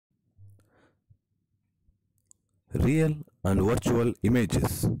Real and virtual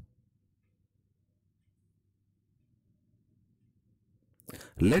images.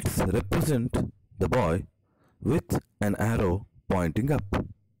 Let's represent the boy with an arrow pointing up.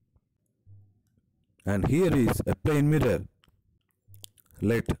 And here is a plane mirror.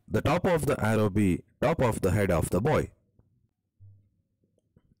 Let the top of the arrow be top of the head of the boy.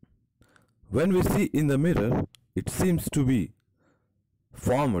 When we see in the mirror, it seems to be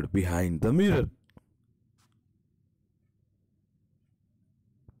formed behind the mirror.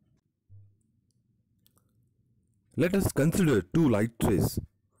 Let us consider two light rays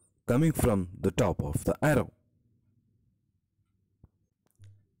coming from the top of the arrow.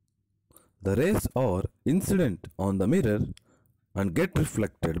 The rays are incident on the mirror and get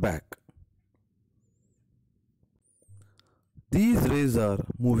reflected back. These rays are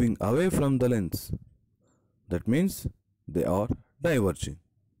moving away from the lens. That means they are diverging.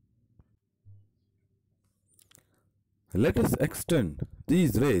 Let us extend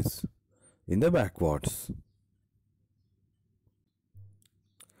these rays in the backwards.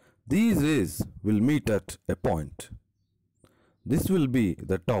 These rays will meet at a point. This will be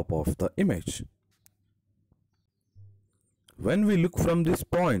the top of the image. When we look from this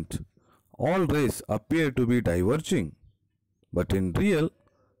point, all rays appear to be diverging, but in real,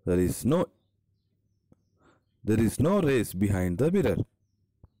 there is no rays behind the mirror.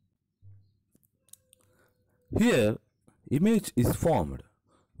 Here, image is formed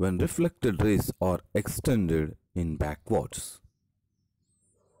when reflected rays are extended in backwards.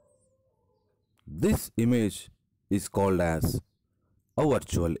 This image is called as a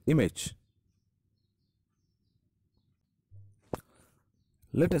virtual image.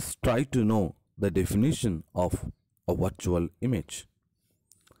 Let us try to know the definition of a virtual image.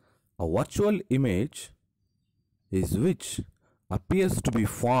 A virtual image is which appears to be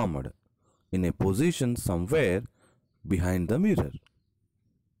formed in a position somewhere behind the mirror.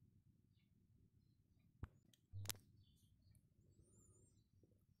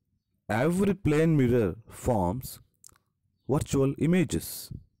 Every plane mirror forms virtual images.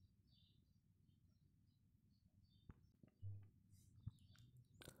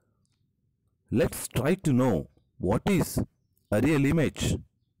 Let's try to know what is a real image.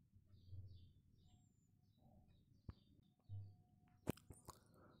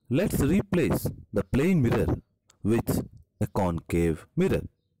 Let's replace the plane mirror with a concave mirror,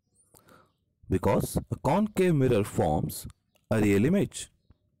 because a concave mirror forms a real image.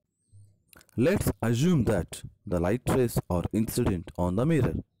 Let's assume that the light rays are incident on the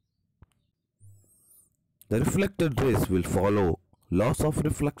mirror. The reflected rays will follow laws of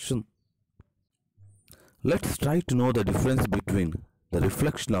reflection. Let's try to know the difference between the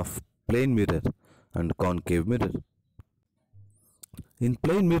reflection of plane mirror and concave mirror. In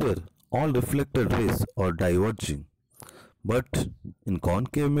plane mirror, all reflected rays are diverging, but in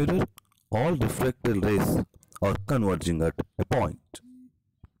concave mirror, all reflected rays are converging at a point.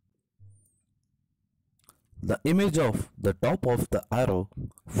 The image of the top of the arrow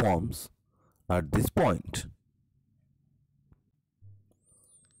forms at this point.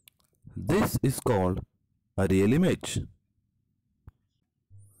 This is called a real image.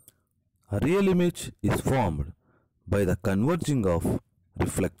 A real image is formed by the converging of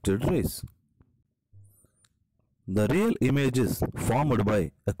reflected rays. The real images formed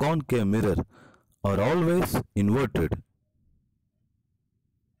by a concave mirror are always inverted